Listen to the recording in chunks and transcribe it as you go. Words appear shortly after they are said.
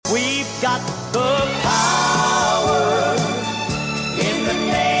got the power in the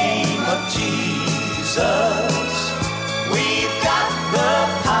name of Jesus. We've got the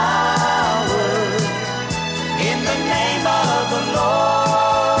power in the name of the Lord.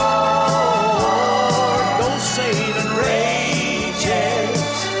 Though Satan rages,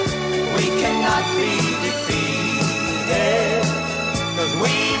 we cannot be defeated, 'cause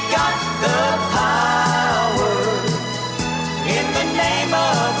we've got the power in the name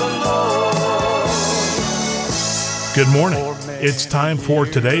of the Lord. Good morning. It's time for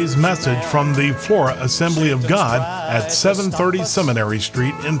today's message from the Flora Assembly of God at 730 Seminary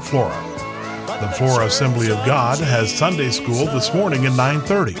Street in Flora. The Flora Assembly of God has Sunday school this morning at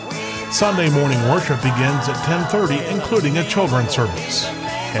 9:30. Sunday morning worship begins at 10:30, including a children's service.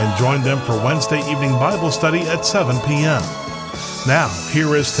 And join them for Wednesday evening Bible study at 7 p.m. Now,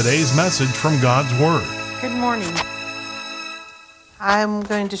 here is today's message from God's Word. Good morning. I'm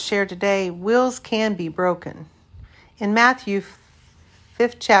going to share today, wills can be broken. In Matthew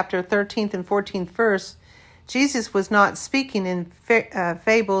 5th chapter, 13th and 14th verse, Jesus was not speaking in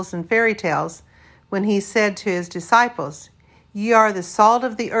fables and fairy tales when he said to his disciples, "Ye are the salt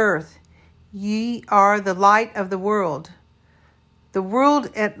of the earth, ye are the light of the world." The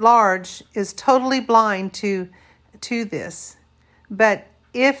world at large is totally blind to this. But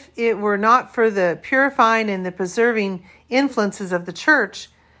if it were not for the purifying and the preserving influences of the church,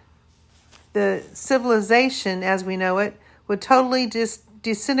 the civilization as we know it would totally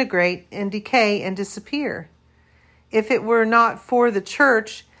disintegrate and decay and disappear. If it were not for the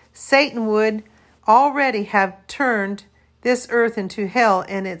church, Satan would already have turned this earth into hell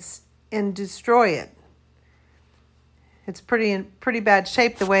and destroy it. It's in pretty bad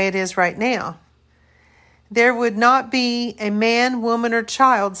shape the way it is right now. There would not be a man, woman, or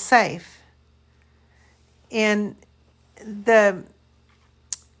child safe. And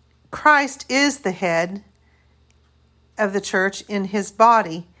Christ is the head of the church in his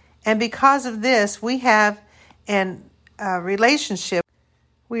body. And because of this, we have a relationship.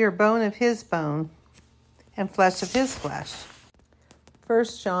 We are bone of his bone and flesh of his flesh.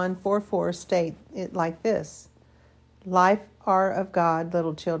 1 John 4:4 state it like this: Life are of God,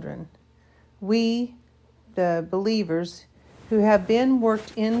 little children. We, the believers, who have been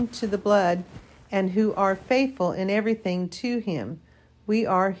worked into the blood and who are faithful in everything to him, we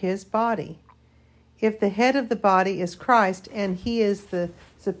are his body. If the head of the body is Christ, and he is the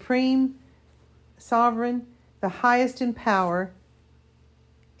supreme sovereign, the highest in power,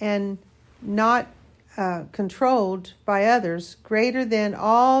 and not controlled by others, greater than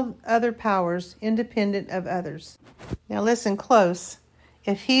all other powers, independent of others. Now listen close.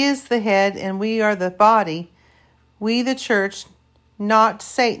 If he is the head and we are the body, we, the church, not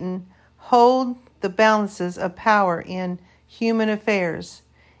Satan, hold the balances of power in human affairs.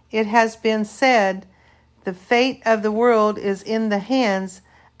 It has been said, the fate of the world is in the hands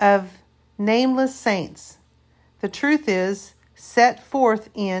of nameless saints. The truth is set forth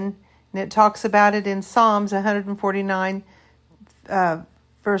in, and it talks about it in Psalms 149,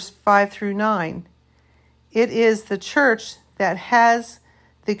 verse 5 through 9. It is the church that has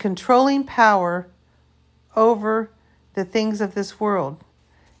the controlling power over the things of this world.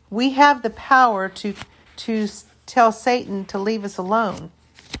 We have the power to tell Satan to leave us alone,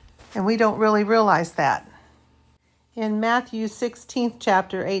 and we don't really realize that. In Matthew 16th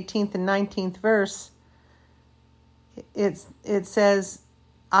chapter, 18th and 19th verse, it says,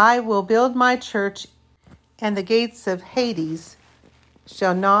 I will build my church, and the gates of Hades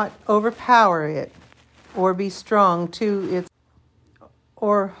shall not overpower it, or be strong to it,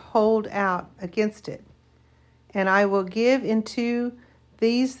 or hold out against it. And I will give into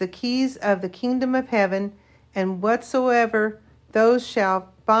these the keys of the kingdom of heaven, and whatsoever those shall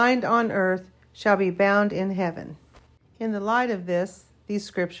bind on earth shall be bound in heaven. In the light of these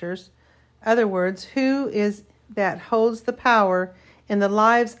scriptures, other words, who is that holds the power in the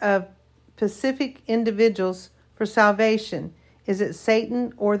lives of specific individuals for salvation? Is it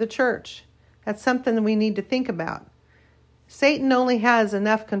Satan or the church? That's something that we need to think about. Satan only has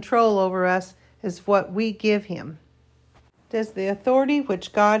enough control over us as what we give him. Does the authority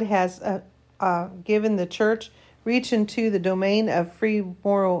which God has given the church reach into the domain of free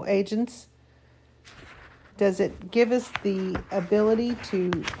moral agents? Does it give us the ability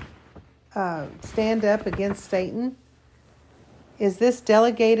to stand up against Satan? Is this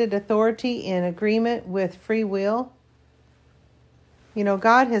delegated authority in agreement with free will? You know,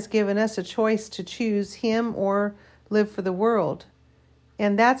 God has given us a choice to choose him or live for the world.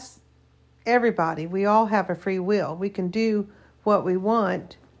 And that's everybody. We all have a free will. We can do what we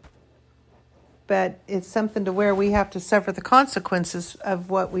want, but it's something to where we have to suffer the consequences of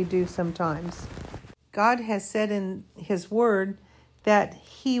what we do sometimes. God has said in his word that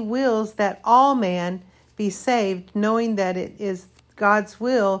he wills that all man be saved, knowing that it is God's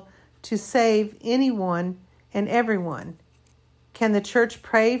will to save anyone and everyone. Can the church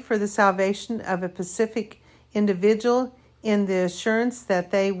pray for the salvation of a specific individual in the assurance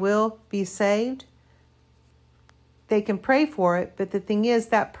that they will be saved? They can pray for it, but the thing is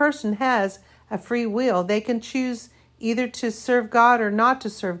that person has a free will. They can choose either to serve God or not to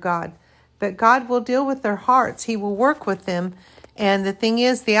serve God. But God will deal with their hearts. He will work with them. And the thing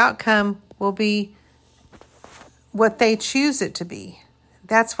is, the outcome will be what they choose it to be.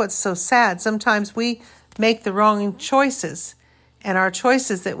 That's what's so sad. Sometimes we make the wrong choices. And our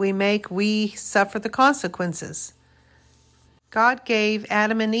choices that we make, we suffer the consequences. God gave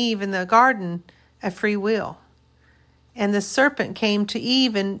Adam and Eve in the garden a free will. And the serpent came to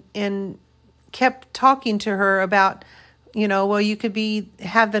Eve and kept talking to her about, you could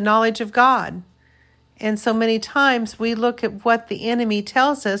have the knowledge of God. And so many times we look at what the enemy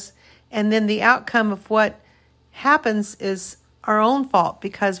tells us, and then the outcome of what happens is our own fault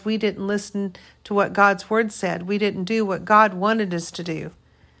because we didn't listen to what God's word said. We didn't do what God wanted us to do.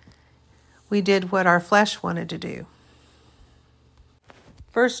 We did what our flesh wanted to do.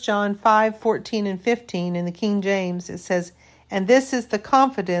 1 John 5:14 and 15 in the King James, it says, "And this is the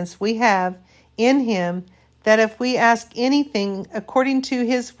confidence we have in him, that if we ask anything according to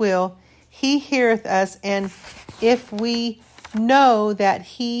his will, he heareth us, and if we know that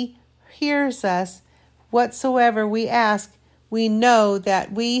he hears us, whatsoever we ask, we know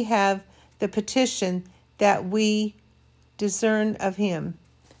that we have the petition that we discern of him."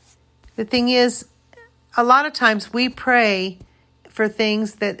 The thing is, a lot of times we pray for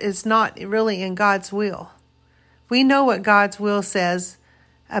things that is not really in God's will. We know what God's will says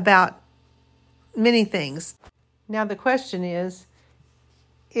about many things. Now the question is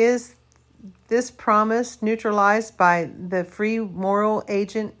this promise neutralized by the free moral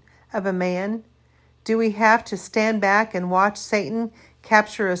agent of a man? Do we have to stand back and watch Satan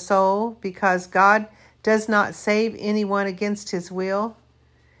capture a soul because God does not save anyone against his will?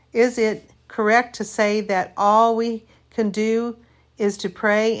 Is it correct to say that all we can do is to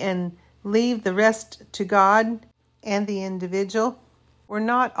pray and leave the rest to God and the individual? Were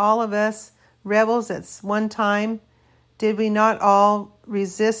not all of us rebels at one time? Did we not all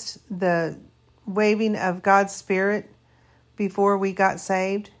resist the waving of God's Spirit before we got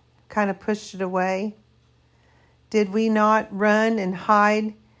saved? Kind of pushed it away? Did we not run and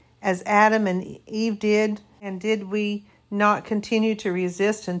hide as Adam and Eve did? And did we not continue to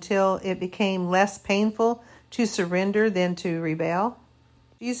resist until it became less painful to surrender than to rebel?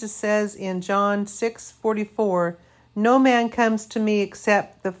 Jesus says in John 6:44, "No man comes to me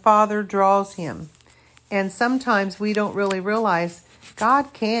except the Father draws him." And sometimes we don't really realize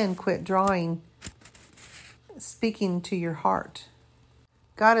God can quit speaking to your heart.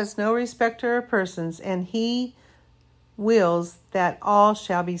 God is no respecter of persons, and he wills that all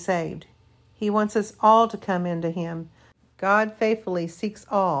shall be saved. He wants us all to come into him. God faithfully seeks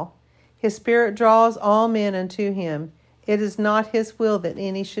all. His Spirit draws all men unto him. It is not his will that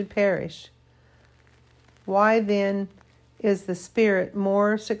any should perish. Why then is the Spirit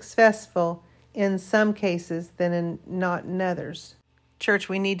more successful in some cases than not in others? Church,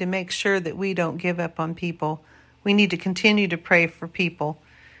 we need to make sure that we don't give up on people. We need to continue to pray for people.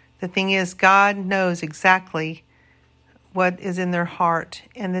 The thing is, God knows exactly what is in their heart.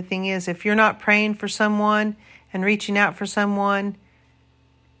 And the thing is, if you're not praying for someone and reaching out for someone,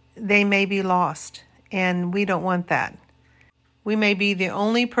 they may be lost. And we don't want that. We may be the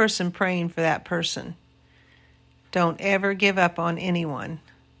only person praying for that person. Don't ever give up on anyone.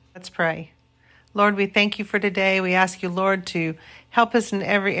 Let's pray. Lord, we thank you for today. We ask you, Lord, to help us in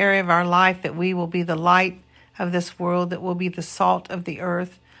every area of our life, that we will be the light of this world, that we'll be the salt of the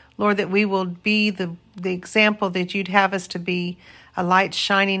earth. Lord, that we will be the example that you'd have us to be, a light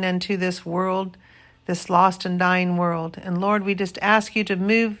shining unto this world, this lost and dying world. And Lord, we just ask you to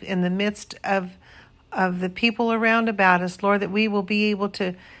move in the midst of the people around about us, Lord, that we will be able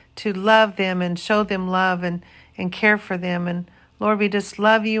to love them and show them love and care for them. And Lord, we just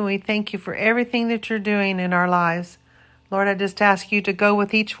love you and we thank you for everything that you're doing in our lives. Lord, I just ask you to go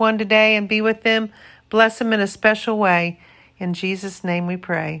with each one today and be with them. Bless them in a special way. In Jesus' name we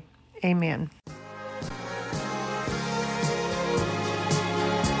pray. Amen.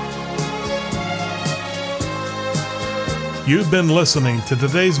 You've been listening to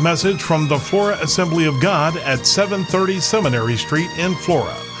today's message from the Flora Assembly of God at 730 Seminary Street in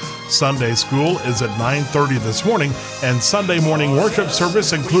Flora. Sunday school is at 9:30 this morning, and Sunday morning worship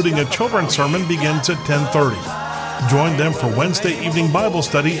service, including a children's sermon, begins at 10:30. Join them for Wednesday evening Bible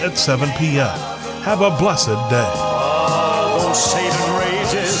study at 7 p.m. Have a blessed day. Although Satan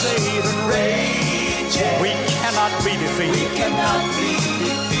rages, we cannot be defeated.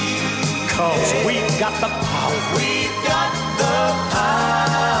 Because we've got the power. We've got the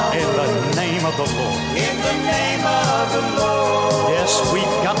power. In the name of the Lord. In the name of the Lord. Yes, we